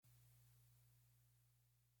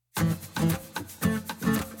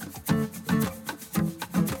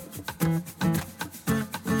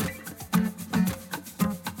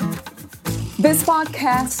This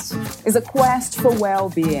podcast is a quest for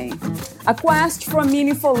well-being, a quest for a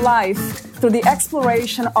meaningful life through the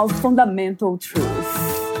exploration of fundamental truth.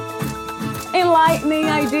 Enlightening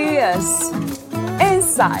ideas,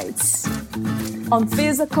 insights on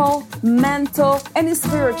physical, mental, and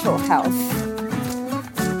spiritual health.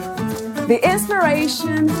 The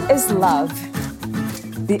inspiration is love.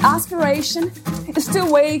 The aspiration is to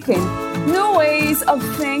awaken new ways of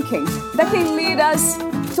thinking that can lead us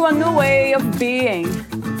to a new way of being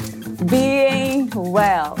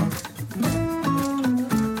well.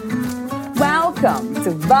 Welcome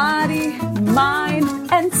to Body, Mind,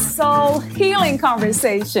 and Soul Healing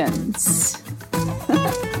Conversations.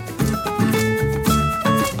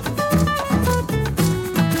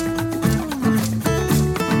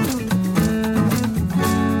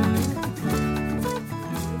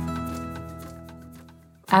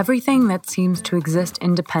 Everything that seems to exist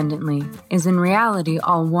independently is in reality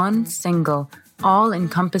all one single,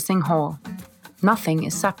 all-encompassing whole. Nothing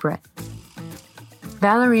is separate.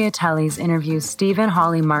 Valeria Teles interviews Stephen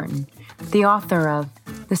Hawley Martin, the author of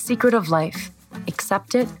The Secret of Life,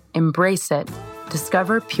 Accept It, Embrace It,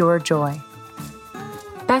 Discover Pure Joy.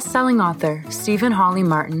 Best-selling author Stephen Hawley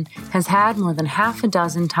Martin has had more than half a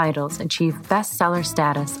dozen titles achieve bestseller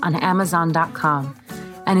status on Amazon.com,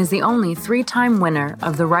 and is the only 3-time winner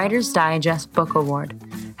of the Writer's Digest Book Award,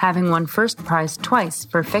 having won first prize twice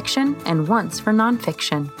for fiction and once for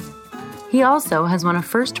nonfiction. He also has won a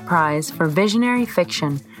first prize for visionary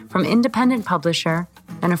fiction from Independent Publisher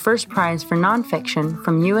and a first prize for nonfiction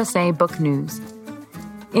from USA Book News.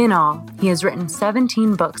 In all, he has written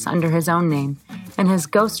 17 books under his own name and has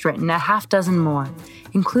ghostwritten a half dozen more,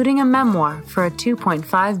 including a memoir for a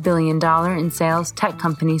 $2.5 billion in sales tech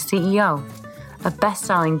company CEO, a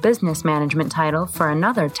best-selling business management title for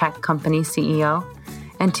another tech company CEO,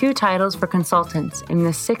 and 2 titles for consultants in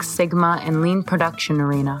the Six Sigma and lean production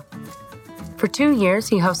arena. For 2 years,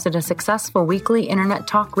 he hosted a successful weekly internet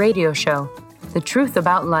talk radio show, The Truth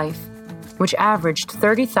About Life, which averaged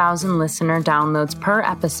 30,000 listener downloads per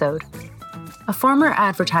episode. A former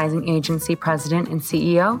advertising agency president and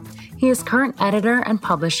CEO, he is current editor and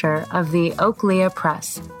publisher of the Oaklea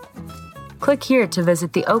Press. Click here to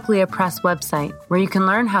visit the Oaklea Press website, where you can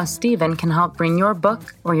learn how Stephen can help bring your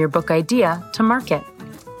book or your book idea to market.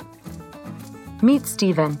 Meet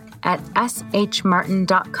Stephen at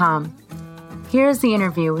shmartin.com. Here's the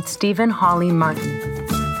interview with Stephen Hawley Martin.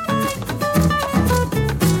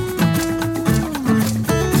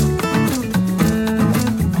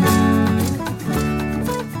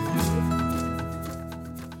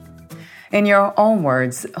 In your own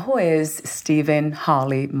words, who is Stephen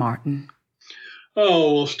Hawley Martin?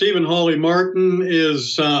 Oh, well, Stephen Hawley Martin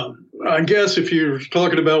is, I guess if you're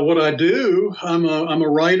talking about what I do, I'm a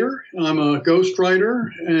writer, I'm a ghostwriter,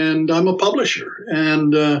 and I'm a publisher.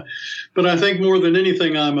 And but I think more than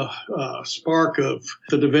anything, I'm a spark of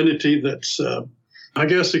the divinity that's, I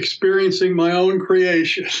guess, experiencing my own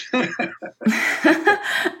creation.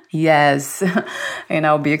 Yes, and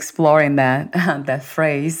I'll be exploring that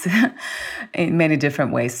phrase in many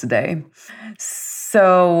different ways today.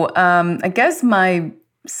 So I guess my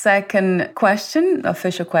second question,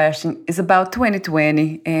 official question, is about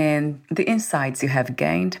 2020 and the insights you have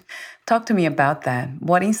gained. Talk to me about that.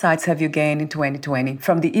 What insights have you gained in 2020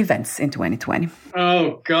 from the events in 2020?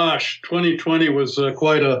 Oh, gosh, 2020 was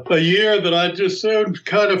quite a year that I just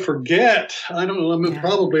kind of forget. I don't know,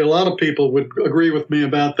 probably a lot of people would agree with me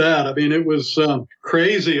about that. I mean, it was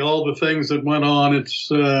crazy, all the things that went on. It's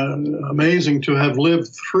amazing to have lived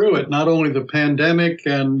through it, not only the pandemic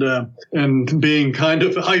and being kind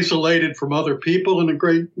of isolated from other people in a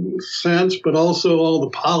great sense, but also all the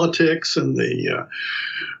politics and the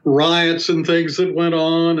riots and things that went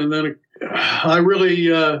on. And then I really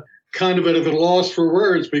kind of at a loss for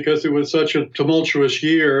words because it was such a tumultuous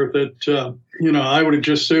year that, I would have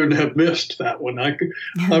just soon have missed that one. I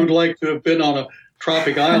would like to have been on a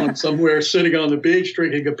tropic island somewhere sitting on the beach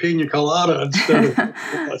drinking a pina colada instead of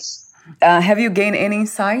us. Have you gained any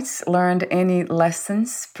insights, learned any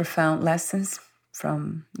lessons, profound lessons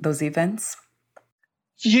from those events?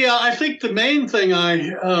 Yeah, I think the main thing I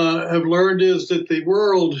have learned is that the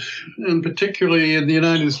world, and particularly in the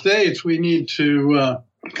United States, we need to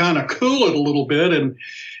kind of cool it a little bit and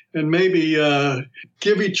maybe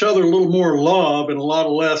give each other a little more love and a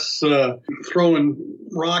lot less throwing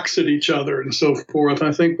rocks at each other and so forth.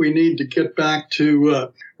 I think we need to get back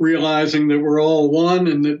to realizing that we're all one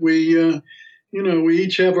and that we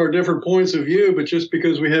each have our different points of view, but just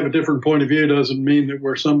because we have a different point of view doesn't mean that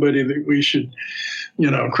we're somebody that we should,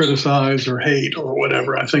 criticize or hate or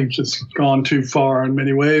whatever. I think it's gone too far in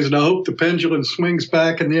many ways, and I hope the pendulum swings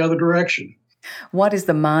back in the other direction. What is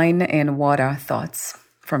the mind and what are thoughts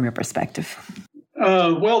from your perspective?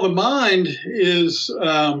 Well, the mind is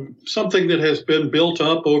something that has been built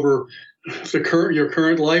up over your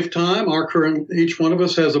current lifetime. Each one of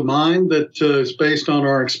us has a mind that is based on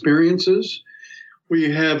our experiences. We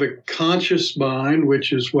have a conscious mind,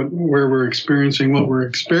 which is where we're experiencing what we're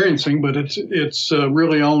experiencing, but it's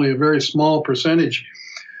really only a very small percentage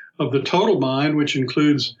of the total mind, which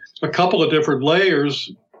includes a couple of different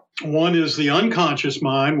layers. One is the unconscious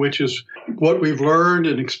mind, which is what we've learned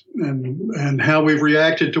and how we've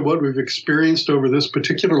reacted to what we've experienced over this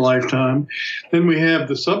particular lifetime. Then we have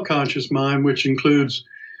the subconscious mind, which includes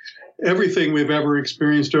everything we've ever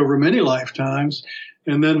experienced over many lifetimes.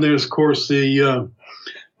 And then there's, of course, the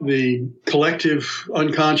collective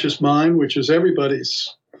unconscious mind, which is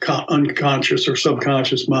everybody's unconscious or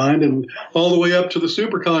subconscious mind, and all the way up to the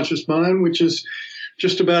superconscious mind, which is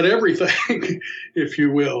just about everything, if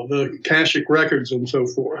you will, the Akashic records and so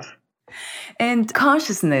forth. And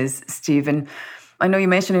consciousness, Stephen, I know you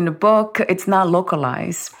mentioned in the book, it's not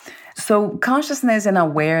localized. So consciousness and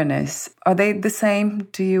awareness, are they the same?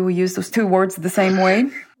 Do you use those two words the same way?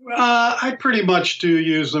 I pretty much do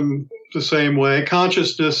use them the same way.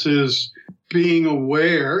 Consciousness is being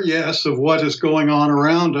aware, yes, of what is going on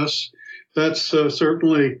around us. That's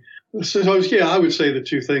certainly, I would say the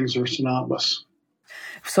two things are synonymous.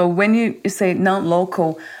 So when you say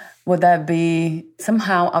non-local, would that be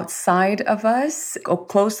somehow outside of us or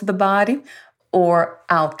close to the body or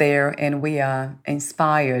out there and we are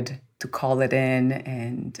inspired to call it in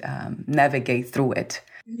and navigate through it?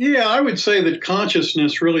 Yeah, I would say that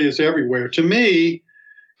consciousness really is everywhere. To me,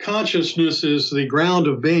 consciousness is the ground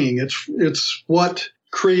of being. It's what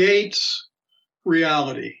creates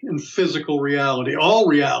reality and physical reality, all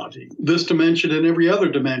reality, this dimension and every other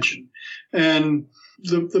dimension. And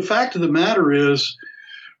the fact of the matter is,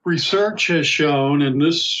 research has shown, and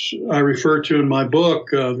this I refer to in my book,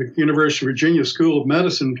 the University of Virginia School of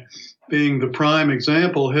Medicine being the prime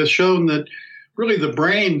example, has shown that really the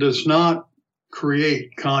brain does not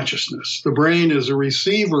create consciousness. The brain is a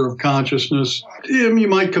receiver of consciousness. You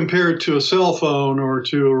might compare it to a cell phone or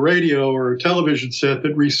to a radio or a television set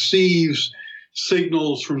that receives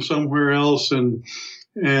signals from somewhere else, and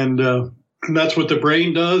that's what the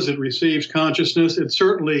brain does. It receives consciousness. It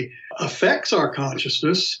certainly affects our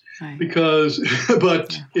consciousness, right,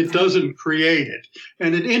 but it doesn't create it.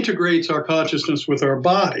 And it integrates our consciousness with our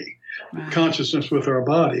body,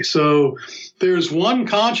 right. So there's one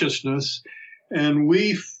consciousness, and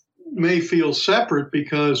we may feel separate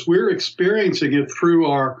because we're experiencing it through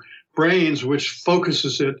our brains, which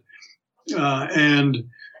focuses it and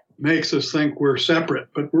makes us think we're separate.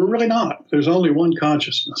 But we're really not. There's only one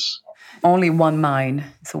consciousness. Only one mind.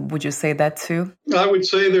 So would you say that too? I would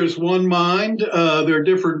say there's one mind. There are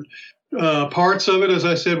different parts of it. As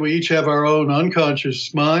I said, we each have our own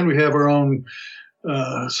unconscious mind. We have our own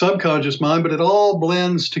subconscious mind, but it all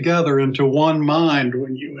blends together into one mind.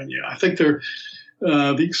 I think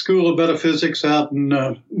the School of Metaphysics out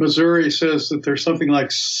in Missouri says that there's something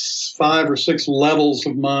like 5 or 6 levels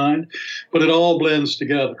of mind, but it all blends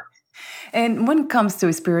together. And when it comes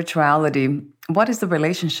to spirituality, what is the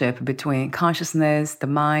relationship between consciousness, the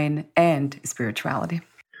mind, and spirituality?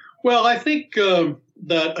 Well, I think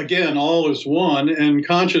that, again, all is one, and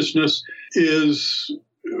consciousness is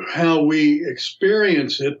how we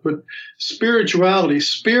experience it. But spirituality,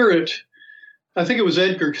 spirit, I think it was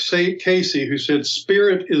Edgar Cayce who said,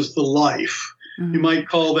 spirit is the life. Mm-hmm. You might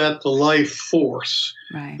call that the life force.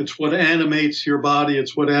 Right. It's what animates your body.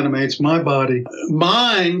 It's what animates my body.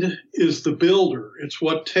 Mind is the builder. It's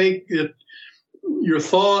what your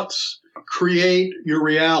thoughts create your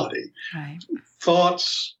reality. Right.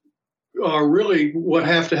 Thoughts are really what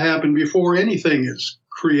have to happen before anything is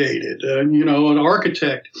created. An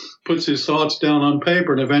architect puts his thoughts down on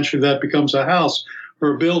paper, and eventually that becomes a house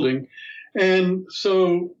or a building. And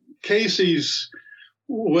so Casey's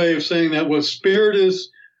way of saying that was spirit is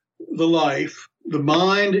the life, the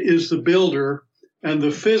mind is the builder, and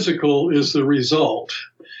the physical is the result.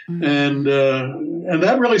 Mm-hmm. And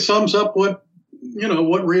that really sums up what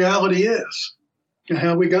reality is and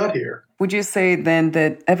how we got here. Would you say then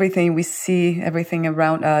that everything we see, everything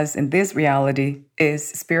around us in this reality is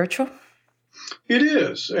spiritual? It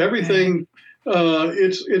is. Everything.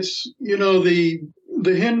 It's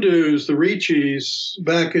the Hindus, the Rishis,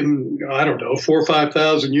 back in, 4,000 or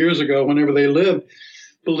 5,000 years ago, whenever they lived,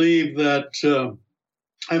 believed that,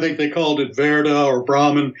 I think they called it Verda or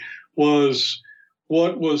Brahman, was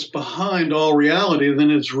what was behind all reality. Then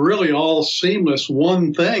it's really all seamless,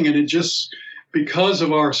 one thing. And it just, because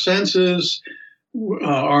of our senses,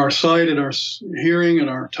 our sight and our hearing and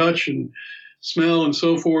our touch and smell, and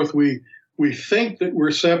so forth, we think that we're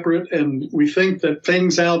separate, and we think that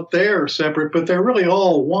things out there are separate, but they're really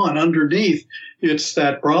all one. Underneath, it's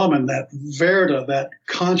that Brahman, that Verda, that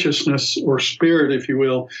consciousness or spirit, if you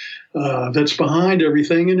will, that's behind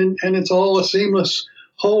everything, and it's all a seamless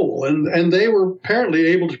whole. And they were apparently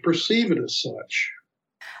able to perceive it as such.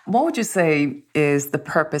 What would you say is the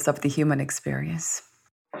purpose of the human experience?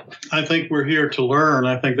 I think we're here to learn.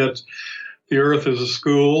 I think that the earth is a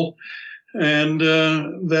school, and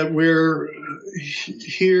that we're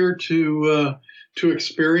here to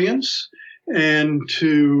experience and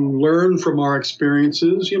to learn from our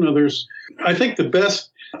experiences. I think the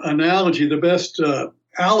best analogy, the best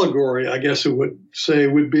allegory, I guess it would say,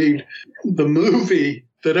 would be the movie,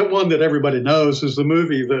 that one that everybody knows is the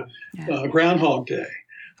movie, Groundhog Day,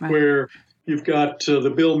 right, where you've got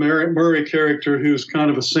the Bill Murray character who's kind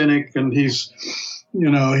of a cynic, and he's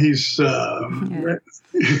he's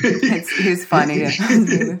funny.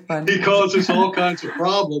 Really funny. He causes all kinds of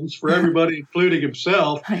problems for everybody, including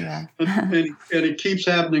himself. Yeah. and it keeps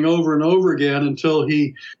happening over and over again until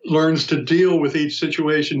he learns to deal with each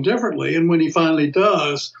situation differently. And when he finally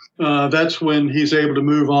does, that's when he's able to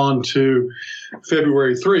move on to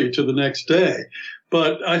February 3, to the next day.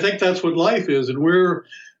 But I think that's what life is, and we're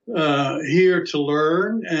here to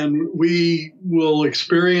learn, and we will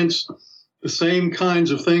experience the same kinds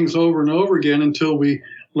of things over and over again until we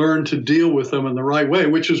learn to deal with them in the right way,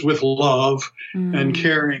 which is with love and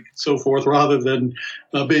caring and so forth, rather than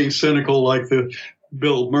being cynical like the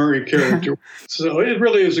Bill Murray character. So it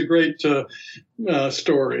really is a great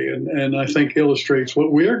story, and I think illustrates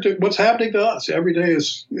what's happening to us every day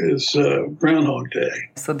is Groundhog Day.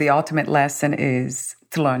 So the ultimate lesson is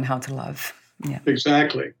to learn how to love. Yeah.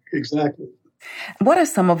 Exactly. What are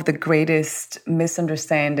some of the greatest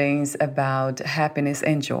misunderstandings about happiness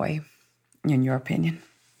and joy, in your opinion?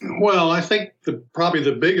 Well, I think probably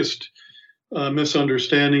the biggest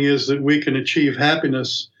misunderstanding is that we can achieve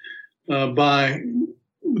happiness by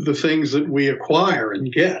the things that we acquire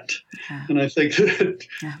and get. Yeah. And I think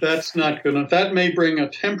that's not going to, that may bring a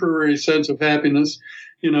temporary sense of happiness,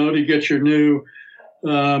 to get your new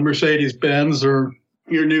Mercedes-Benz or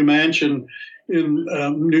your new mansion in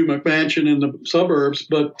the suburbs,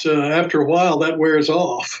 but after a while that wears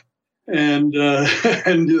off, and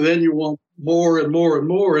then you want more and more and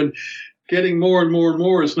more, and getting more and more and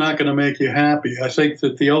more is not going to make you happy. I think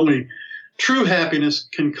that the only true happiness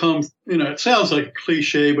can come, it sounds like a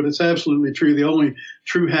cliche, but it's absolutely true. The only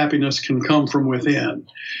true happiness can come from within.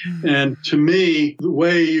 Mm-hmm. And to me, the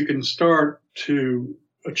way you can start to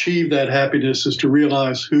achieve that happiness is to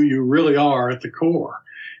realize who you really are at the core.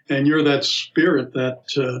 And you're that spirit,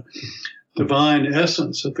 that divine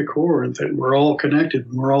essence at the core, and that we're all connected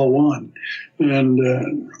and we're all one.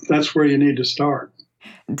 And that's where you need to start.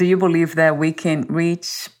 Do you believe that we can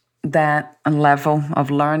reach that level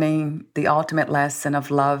of learning the ultimate lesson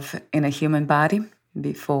of love in a human body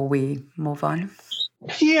before we move on?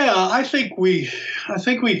 Yeah, I think we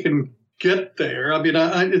can get there. I mean,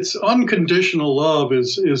 it's unconditional love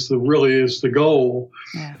is the goal.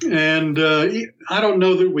 Yeah. And I don't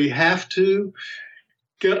know that we have to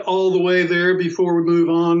get all the way there before we move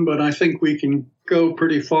on, but I think we can go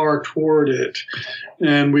pretty far toward it.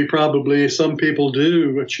 And some people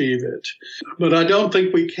do achieve it. But I don't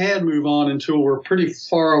think we can move on until we're pretty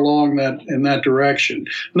far along in that direction.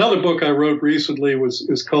 Another book I wrote recently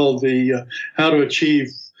is called the How to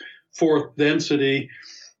Achieve Fourth Density.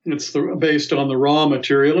 It's based on the raw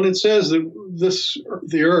material, and it says that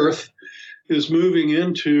the Earth is moving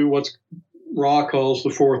into what Ra calls the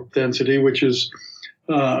fourth density, which is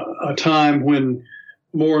a time when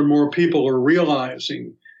more and more people are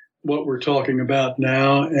realizing what we're talking about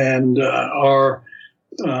now and are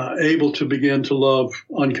able to begin to love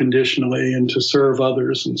unconditionally and to serve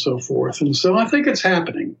others and so forth. And so I think it's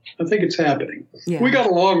happening. Yeah. We got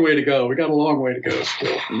a long way to go.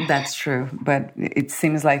 Still. That's true. But it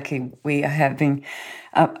seems like we are having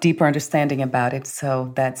a deeper understanding about it.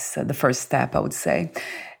 So that's the first step, I would say.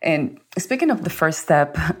 And speaking of the first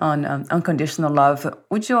step on unconditional love,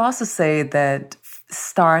 would you also say that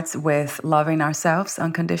starts with loving ourselves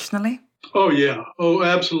unconditionally? Oh, yeah. Oh,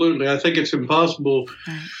 absolutely. I think it's impossible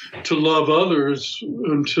to love others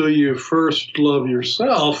until you first love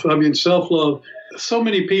yourself. I mean, self-love. So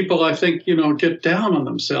many people, I think, get down on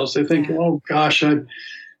themselves. They think, oh, gosh, I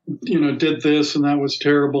did this and that was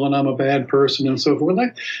terrible and I'm a bad person and so forth.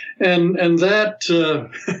 And that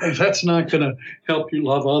that's not going to help you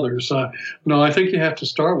love others. No, I think you have to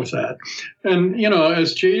start with that. And,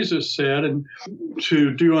 as Jesus said, and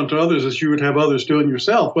to do unto others as you would have others do unto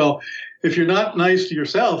yourself. Well, if you're not nice to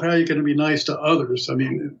yourself, how are you going to be nice to others? I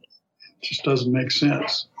mean, just doesn't make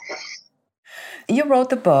sense. You wrote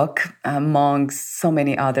the book among so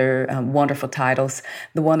many other wonderful titles.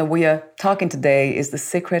 The one that we are talking today is The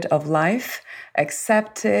Secret of Life.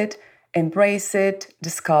 Accept it, embrace it,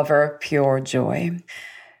 discover pure joy.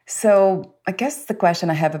 So I guess the question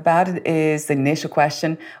I have about it is the initial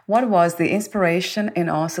question. What was the inspiration and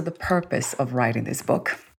also the purpose of writing this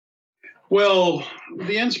book? Well,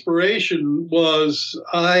 the inspiration was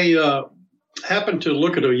I happened to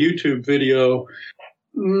look at a YouTube video.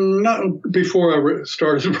 Not before I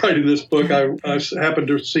started writing this book, I happened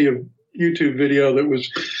to see a YouTube video that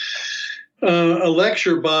was a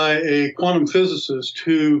lecture by a quantum physicist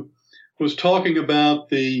who was talking about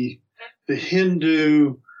the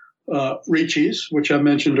Hindu rishis, which I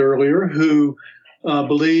mentioned earlier, who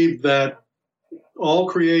believe that all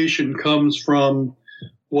creation comes from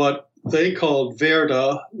what they called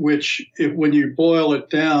Verda, which, when you boil it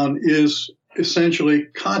down, is essentially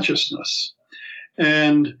consciousness.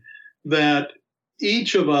 And that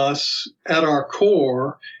each of us at our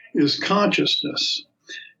core is consciousness.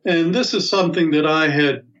 And this is something that I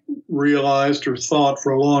had realized or thought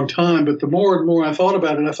for a long time, but the more and more I thought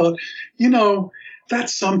about it, I thought,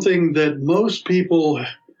 that's something that most people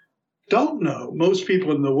don't know, most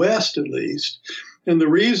people in the West at least. And the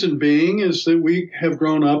reason being is that we have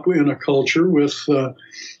grown up in a culture with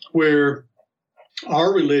where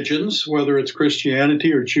our religions, whether it's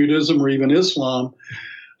Christianity or Judaism or even Islam,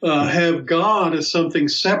 have God as something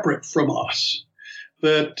separate from us.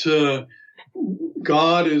 That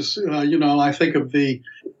God is, I think of the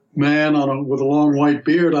man with a long white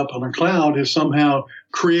beard up on a cloud has somehow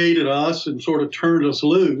created us and sort of turned us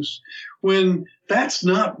loose, when that's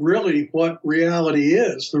not really what reality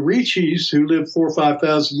is. The rishis who lived 4,000 or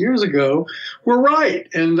 5,000 years ago were right.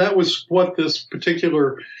 And that was what this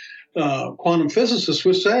particular quantum physicist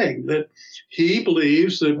was saying, that he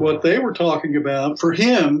believes that what they were talking about for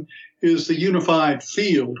him is the unified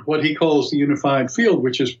field, what he calls the unified field,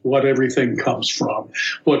 which is what everything comes from,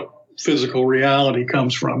 what physical reality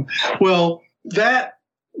comes from. Well, that,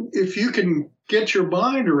 if you can get your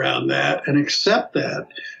mind around that and accept that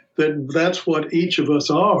that's what each of us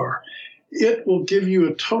are, it will give you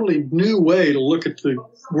a totally new way to look at the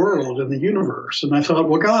world and the universe. And I thought,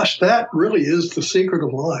 well, gosh, that really is the secret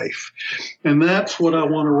of life. And that's what I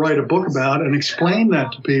want to write a book about and explain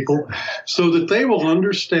that to people so that they will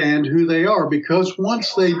understand who they are. Because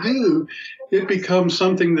once they do, it becomes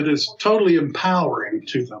something that is totally empowering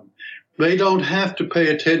to them. They don't have to pay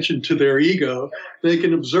attention to their ego. They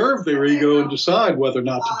can observe their ego and decide whether or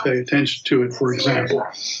not to pay attention to it, for example.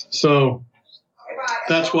 So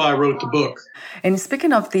that's why I wrote the book. And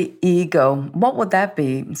speaking of the ego, what would that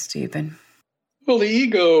be, Stephen? Well, the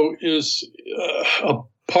ego is a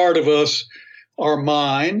part of us, our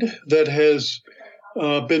mind, that has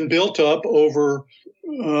been built up over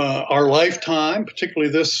our lifetime,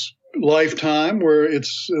 particularly this lifetime, where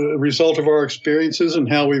it's a result of our experiences and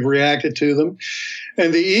how we've reacted to them.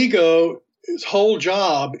 And the ego's whole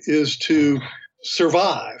job is to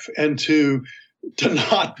survive and to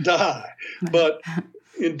not die. But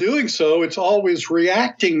in doing so, it's always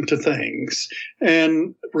reacting to things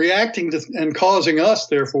and causing us,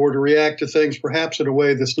 therefore, to react to things perhaps in a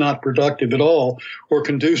way that's not productive at all or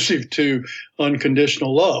conducive to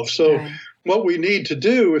unconditional love. So what we need to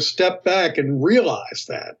do is step back and realize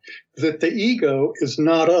that the ego is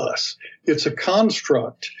not us. It's a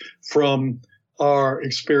construct from our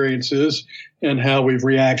experiences and how we've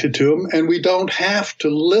reacted to them. And we don't have to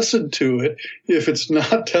listen to it if it's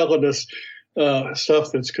not telling us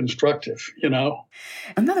stuff that's constructive,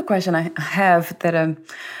 Another question I have that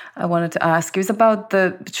I wanted to ask you is about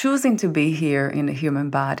the choosing to be here in the human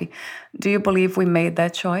body. Do you believe we made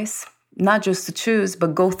that choice? Not just to choose,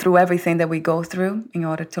 but go through everything that we go through in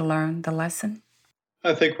order to learn the lesson?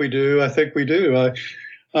 I think we do.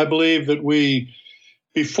 I believe that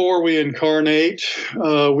before we incarnate,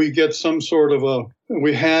 we get some sort of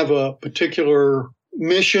we have a particular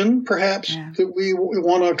mission, perhaps, that we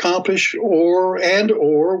want to accomplish,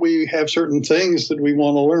 or we have certain things that we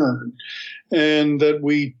want to learn, and that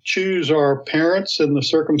we choose our parents and the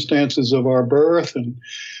circumstances of our birth, and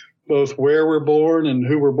both where we're born and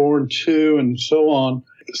who we're born to, and so on,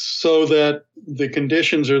 so that the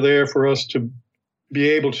conditions are there for us to be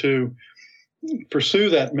able to pursue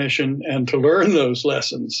that mission and to learn those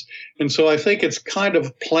lessons. And so I think it's kind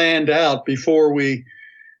of planned out before we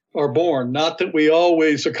are born. Not that we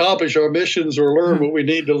always accomplish our missions or learn what we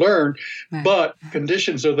need to learn, but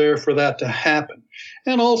conditions are there for that to happen.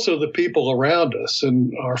 And also the people around us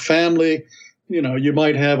and our family. You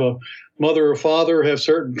might have a mother or father have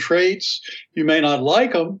certain traits. You may not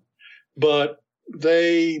like them, but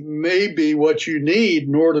they may be what you need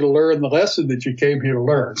in order to learn the lesson that you came here to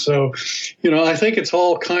learn. So, I think it's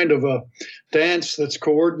all kind of a dance that's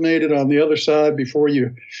coordinated on the other side before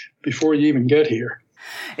you even get here.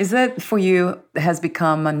 Is that for you has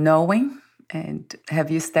become a knowing? And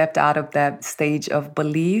have you stepped out of that stage of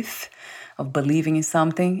belief, of believing in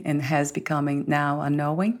something, and has becoming now a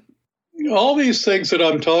knowing? All these things that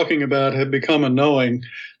I'm talking about have become a knowing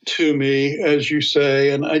to me, as you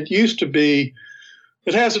say. And it used to be,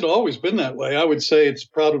 it hasn't always been that way. I would say it's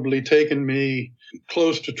probably taken me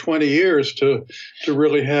close to 20 years to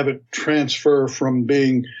really have it transfer from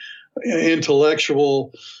being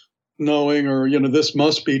intellectual knowing or, this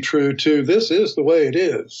must be true to this is the way it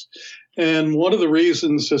is. And one of the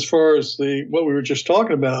reasons, as far as what we were just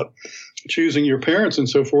talking about, choosing your parents and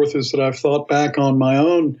so forth, is that I've thought back on my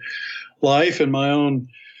own life and my own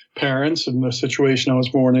parents and the situation I was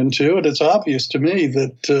born into. And it's obvious to me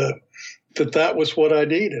that that was what I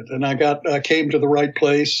needed. And I came to the right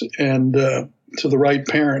place and to the right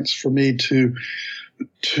parents for me to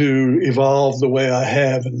evolve the way I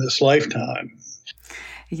have in this lifetime.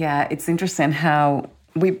 Yeah, it's interesting how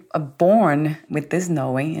we are born with this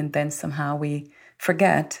knowing and then somehow we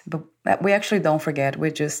forget, but we actually don't forget.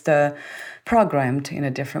 We're just programmed in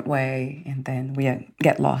a different way, and then we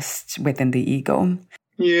get lost within the ego.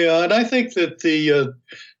 Yeah, and I think that the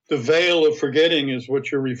veil of forgetting is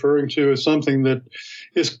what you're referring to as something that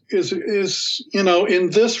is in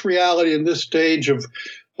this reality, in this stage of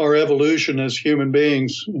our evolution as human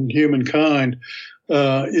beings and humankind,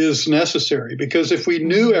 is necessary. Because if we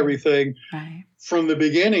knew everything right from the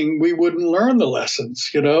beginning, we wouldn't learn the lessons.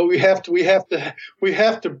 We have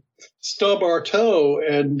to stub our toe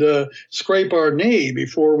and scrape our knee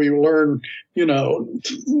before we learn,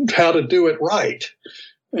 how to do it right.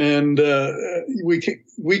 And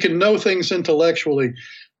we can know things intellectually,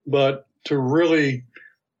 but to really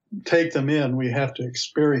take them in, we have to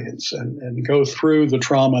experience and go through the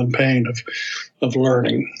trauma and pain of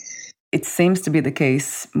learning. It seems to be the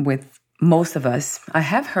case with most of us. I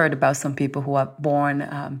have heard about some people who are born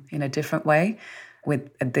in a different way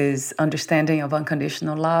with this understanding of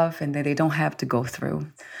unconditional love, and that they don't have to go through.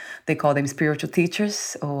 They call them spiritual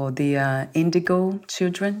teachers or the indigo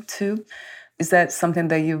children too. Is that something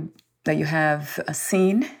that you have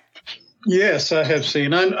seen? Yes, I have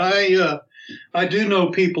seen. I do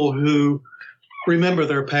know people who remember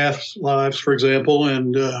their past lives, for example,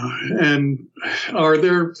 and they're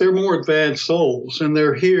more advanced souls, and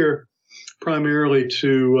they're here primarily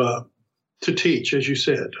to teach, as you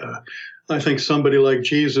said. I think somebody like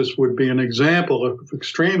Jesus would be an example, an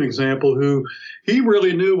extreme example, who he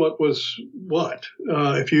really knew what was what.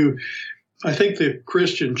 I think the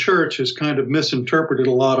Christian church has kind of misinterpreted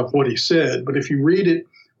a lot of what he said, but if you read it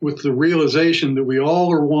with the realization that we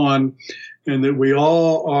all are one and that we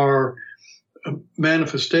all are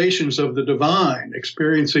manifestations of the divine,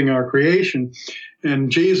 experiencing our creation,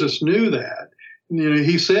 and Jesus knew that.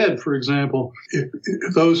 He said, for example,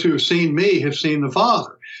 those who have seen me have seen the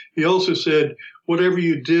Father. He also said, whatever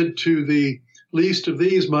you did to the least of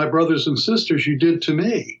these, my brothers and sisters, you did to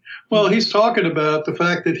me. Well, he's talking about the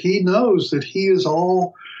fact that he knows that he is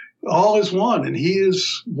all is one, and he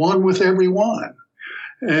is one with everyone.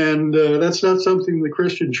 And that's not something the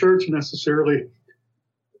Christian church necessarily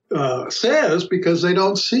says, because they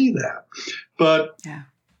don't see that. But yeah,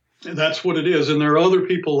 that's what it is. And there are other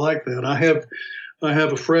people like that. I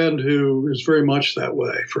have a friend who is very much that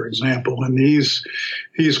way, for example, and he's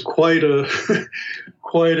quite a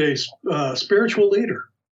spiritual leader.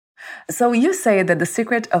 So you say that the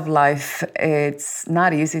secret of life, it's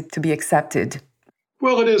not easy to be accepted.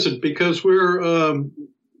 Well, it isn't, because we're,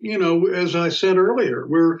 as I said earlier,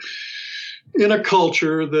 we're in a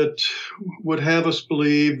culture that would have us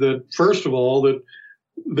believe that, first of all, that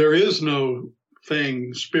there is no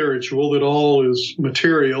thing spiritual, that all is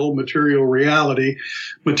material reality,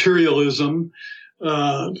 materialism,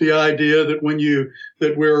 the idea that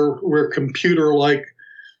we're computer-like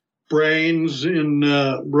brains in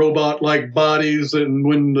robot-like bodies, and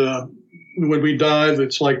when we die,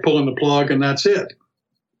 it's like pulling the plug and that's it.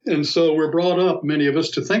 And so we're brought up, many of us,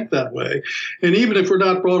 to think that way. And even if we're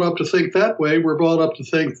not brought up to think that way, we're brought up to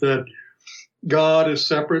think that God is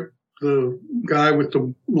separate. The guy with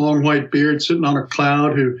the long white beard sitting on a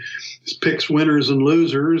cloud who picks winners and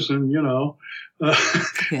losers, and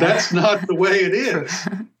that's not the way it is.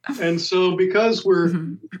 And so because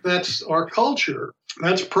that's our culture,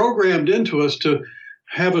 that's programmed into us to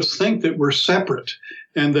have us think that we're separate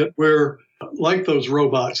and that we're like those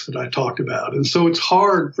robots that I talked about. And so it's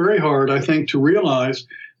hard, very hard, I think, to realize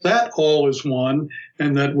that all is one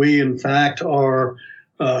and that we, in fact, are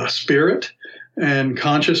spirit, and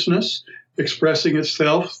consciousness expressing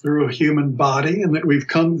itself through a human body, and that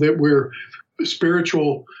we're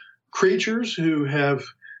spiritual creatures who have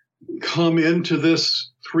come into this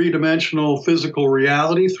three-dimensional physical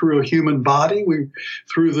reality through a human body,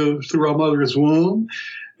 through our mother's womb,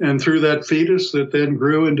 and through that fetus that then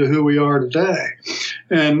grew into who we are today.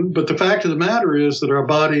 But the fact of the matter is that our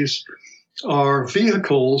bodies are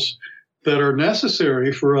vehicles that are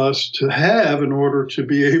necessary for us to have in order to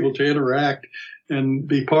be able to interact and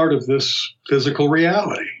be part of this physical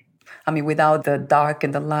reality. I mean, without the dark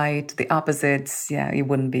and the light, the opposites, it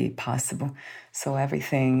wouldn't be possible. So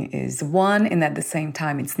everything is one, and at the same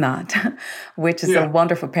time, it's not, which is a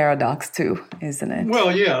wonderful paradox too, isn't it?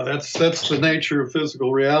 Well, yeah, that's the nature of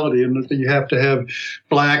physical reality, and you have to have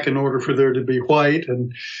black in order for there to be white,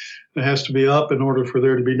 and it has to be up in order for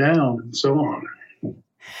there to be down, and so on.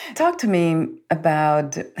 Talk to me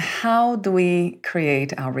about how do we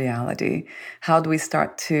create our reality? How do we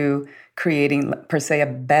start to creating, per se, a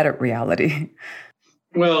better reality?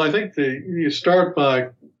 Well, I think you start by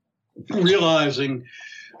realizing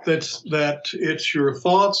that it's your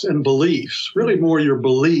thoughts and beliefs, really more your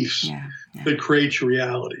beliefs, that create your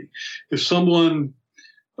reality. If someone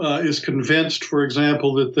is convinced, for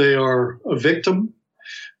example, that they are a victim,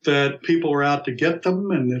 that people are out to get them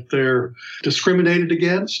and that they're discriminated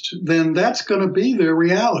against, then that's going to be their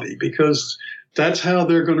reality, because that's how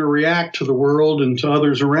they're going to react to the world and to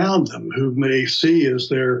others around them who may see as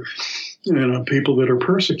their people that are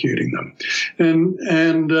persecuting them.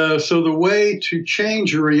 So the way to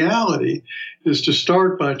change your reality is to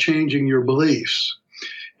start by changing your beliefs.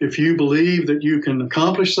 If you believe that you can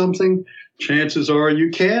accomplish something, chances are you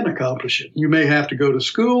can accomplish it. You may have to go to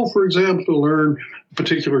school, for example, to learn a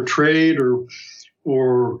particular trade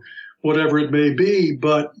or whatever it may be,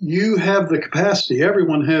 but you have the capacity,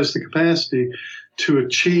 everyone has the capacity to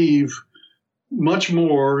achieve much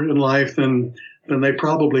more in life than they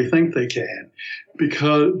probably think they can,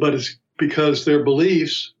 it's because their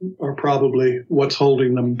beliefs are probably what's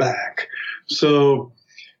holding them back. So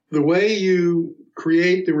the way you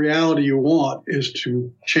create the reality you want is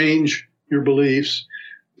to change your beliefs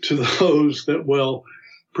to those that will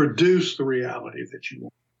produce the reality that you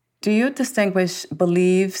want. Do you distinguish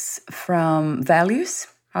beliefs from values?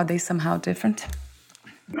 Are they somehow different?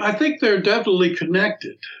 I think they're definitely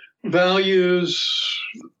connected. Values,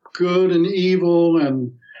 good and evil,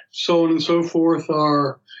 and so on and so forth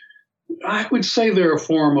I would say they're a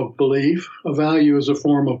form of belief. A value is a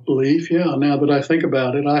form of belief. Yeah, now that I think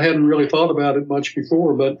about it, I hadn't really thought about it much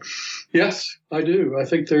before, but yes, I do. I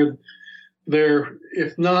think they're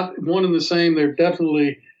if not one and the same, they're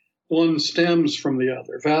definitely one stems from the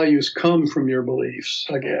other. Values come from your beliefs,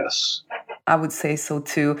 I guess. I would say so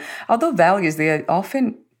too. Although values, they are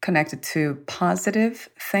often connected to positive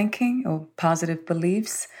thinking or positive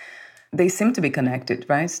beliefs. They seem to be connected,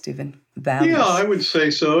 right, Stephen? Values. Yeah, I would say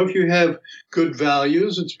so. If you have good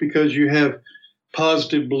values, it's because you have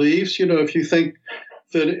positive beliefs. If you think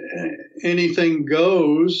that anything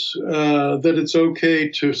goes, that it's okay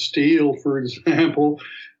to steal, for example,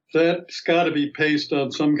 that's got to be based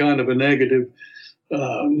on some kind of a negative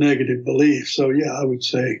belief. So, yeah, I would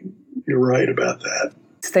say you're right about that.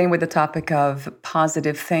 Staying with the topic of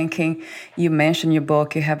positive thinking, you mentioned in your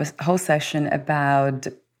book, you have a whole session about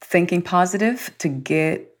thinking positive to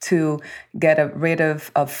get rid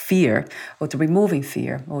of fear, or to removing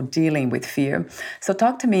fear, or dealing with fear. So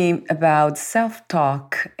talk to me about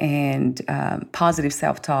self-talk and positive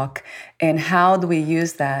self-talk, and how do we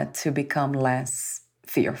use that to become less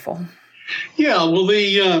fearful? Yeah, well,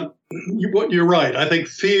 you're right. I think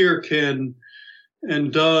fear can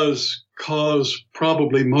and does cause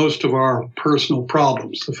probably most of our personal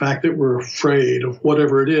problems, the fact that we're afraid of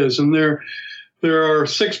whatever it is. And there are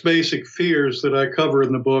 6 basic fears that I cover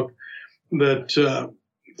in the book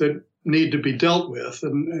that need to be dealt with,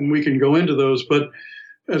 and we can go into those. But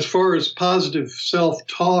as far as positive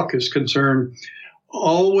self-talk is concerned,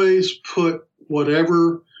 always put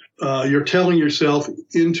whatever you're telling yourself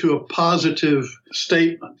into a positive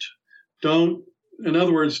statement. In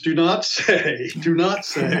other words, do not say,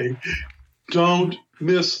 don't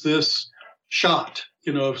miss this shot.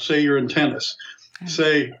 Say you're in tennis.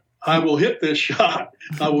 Say, I will hit this shot.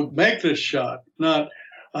 I will make this shot. Not,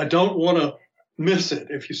 I don't want to miss it,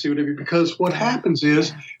 if you see what I mean. Because what happens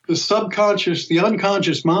is the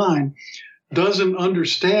unconscious mind doesn't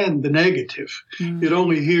understand the negative. It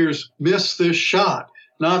only hears miss this shot,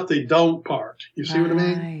 not the don't part. You see what I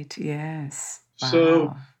mean? Right, yes. Wow.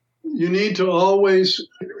 So you need to always,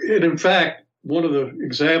 and in fact, one of the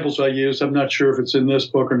examples I use, I'm not sure if it's in this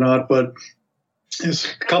book or not, but is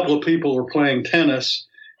a couple of people were playing tennis,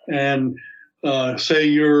 and say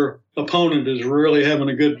your opponent is really having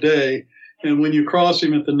a good day, and when you cross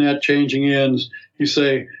him at the net changing ends, you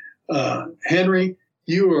say, Henry,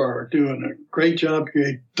 you are doing a great job.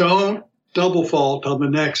 Don't double fault on the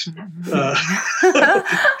next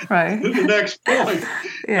right. the next point.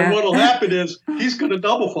 Yeah. And what will happen is he's going to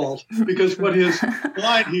double fault, because what his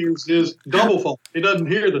mind hears is double fault. He doesn't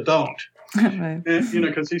hear the don't. Right. And,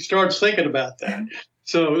 because he starts thinking about that.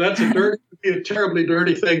 So that's a terribly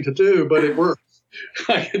dirty thing to do, but it works.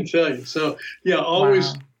 I can tell you. So yeah,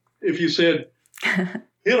 always, if you said,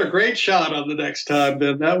 hit a great shot on the next time,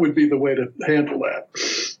 then that would be the way to handle that.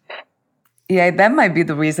 Yeah, that might be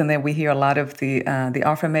the reason that we hear a lot of the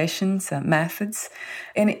affirmations methods.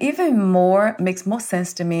 And even more, makes more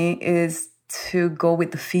sense to me is to go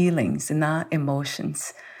with the feelings and not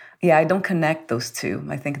emotions. Yeah, I don't connect those two.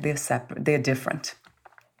 I think they're separate. They're different.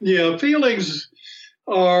 Yeah, feelings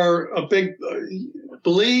are a big...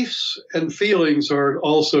 beliefs and feelings are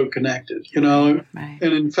also connected, Right.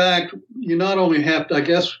 And in fact, you not only have to, I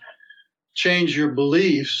guess, change your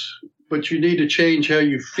beliefs, but you need to change how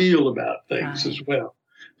you feel about things as well,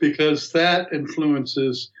 because that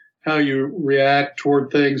influences how you react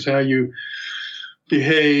toward things, how you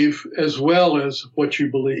behave, as well as what you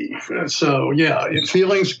believe. And so, yeah,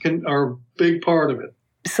 feelings are a big part of it.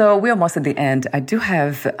 So we're almost at the end. I do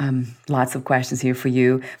have lots of questions here for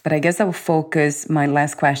you, but I guess I will focus my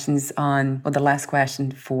last questions on, or the last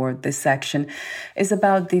question for this section is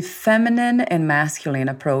about the feminine and masculine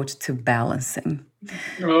approach to balancing.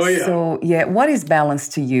 Oh, yeah. So, what is balance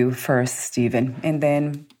to you first, Stephen? And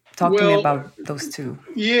then talk to me about those two.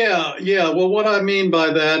 Yeah. Well, what I mean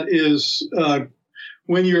by that is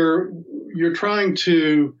when you're trying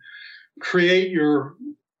to create your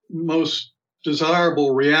most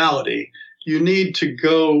desirable reality, you need to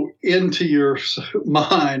go into your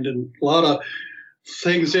mind, and a lot of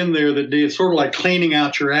things in there that need, sort of like cleaning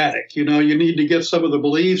out your attic. You need to get some of the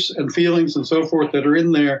beliefs and feelings and so forth that are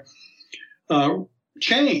in there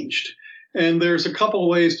changed. And there's a couple of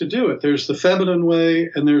ways to do it. There's the feminine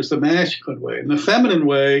way and there's the masculine way. And the feminine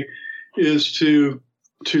way is to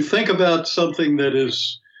think about something that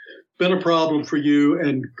has been a problem for you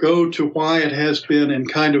and go to why it has been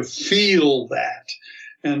and kind of feel that.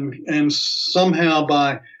 And somehow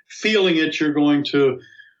by feeling it, you're going to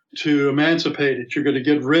emancipate it. You're going to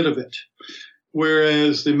get rid of it.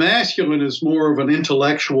 Whereas the masculine is more of an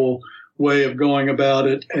intellectual way of going about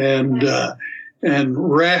it and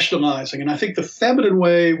rationalizing. And I think the feminine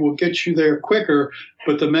way will get you there quicker,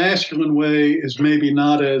 but the masculine way is maybe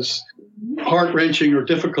not as heart-wrenching or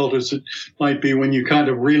difficult as it might be when you kind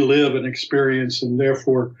of relive an experience and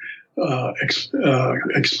therefore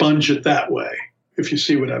expunge it that way, if you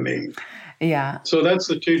see what I mean. Yeah. So that's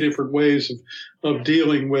the two different ways of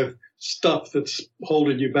dealing with stuff that's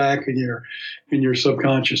holding you back in your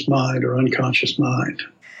subconscious mind or unconscious mind.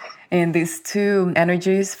 And these two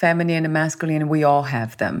energies, feminine and masculine, we all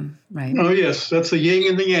have them, right? Oh, yes. That's the yin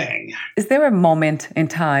and the yang. Is there a moment in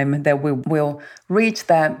time that we will reach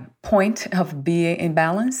that point of being in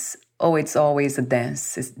balance? Or it's always a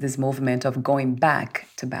dance, it's this movement of going back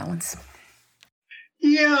to balance?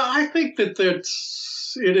 Yeah, I think that it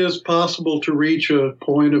is possible to reach a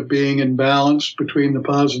point of being in balance between the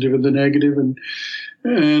positive and the negative.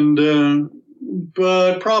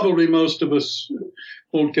 But probably most of us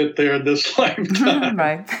won't get there in this lifetime.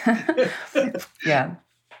 Right. Yeah.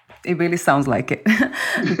 It really sounds like it.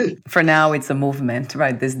 For now, it's a movement,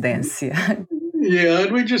 right? This dance. Yeah. Yeah.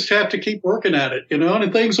 And we just have to keep working at it,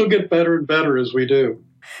 and things will get better and better as we do.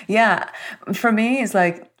 Yeah. For me, it's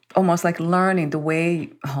like almost like learning the way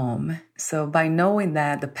home. So by knowing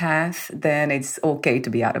that the path, then it's okay to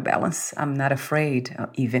be out of balance. I'm not afraid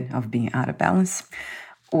even of being out of balance,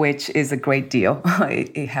 which is a great deal.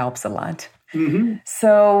 It helps a lot. Mm-hmm.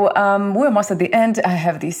 So we're almost at the end. I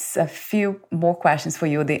have these few more questions for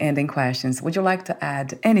you, the ending questions. Would you like to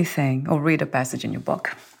add anything or read a passage in your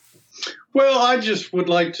book? Well, I just would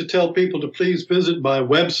like to tell people to please visit my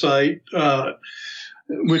website,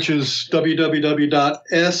 which is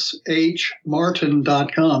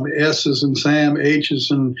www.shmartin.com. S is in Sam, H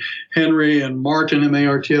is in Henry, and Martin,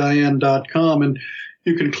 Martin.com. And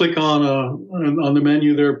you can click on the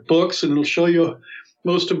menu there, books, and it'll show you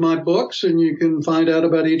most of my books, and you can find out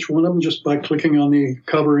about each one of them just by clicking on the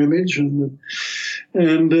cover image, and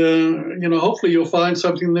hopefully you'll find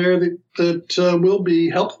something there that will be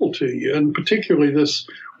helpful to you, and particularly this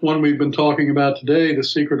one we've been talking about today, The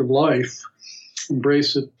Secret of Life.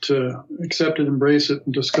 embrace it, accept it, embrace it,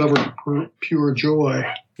 and discover pure joy.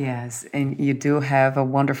 Yes, and you do have a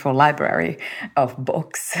wonderful library of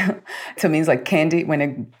books. To me, it's like candy when I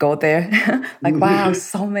go there. Like, wow,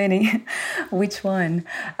 so many. Which one?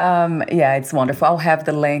 Yeah, it's wonderful. I'll have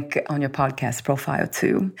the link on your podcast profile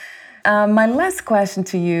too. My last question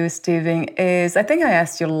to you, Stephen, is I think I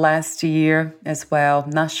asked you last year as well.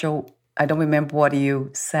 Not sure, I don't remember what you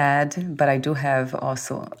said, but I do have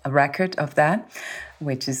also a record of that,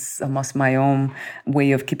 which is almost my own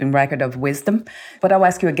way of keeping record of wisdom. But I'll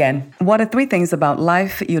ask you again, what are 3 things about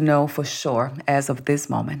life you know for sure as of this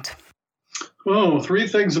moment? Oh, 3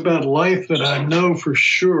 things about life that I know for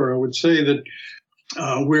sure. I would say that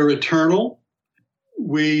we're eternal.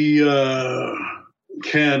 We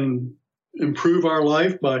can improve our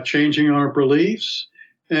life by changing our beliefs,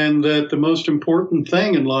 and that the most important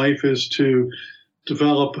thing in life is to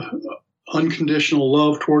develop unconditional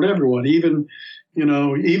love toward everyone, even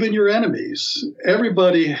your enemies.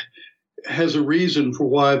 Everybody has a reason for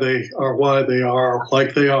why they are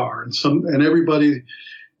like they are, and everybody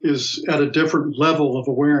is at a different level of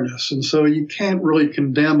awareness, and so you can't really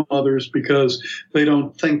condemn others because they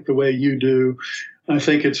don't think the way you do. I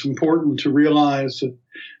think it's important to realize that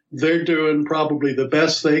they're doing probably the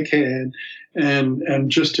best they can, and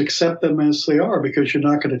just accept them as they are, because you're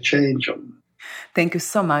not going to change them. Thank you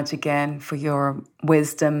so much again for your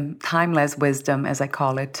wisdom, timeless wisdom, as I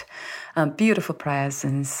call it. Beautiful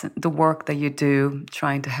presence, the work that you do,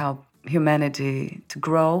 trying to help humanity to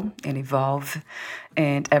grow and evolve,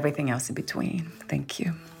 and everything else in between. Thank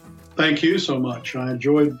you. Thank you so much. I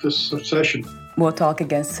enjoyed this session. We'll talk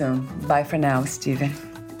again soon. Bye for now, Stephen.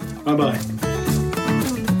 Bye-bye.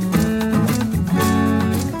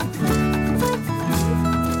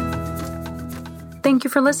 Thank you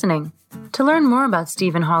for listening. To learn more about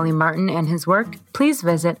Stephen Hawley Martin and his work, please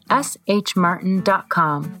visit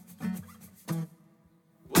shmartin.com.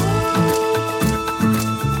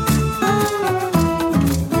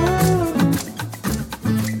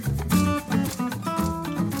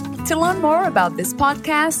 To learn more about this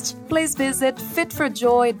podcast, please visit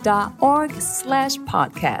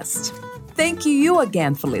fitforjoy.org/podcast. Thank you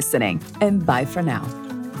again for listening, and bye for now.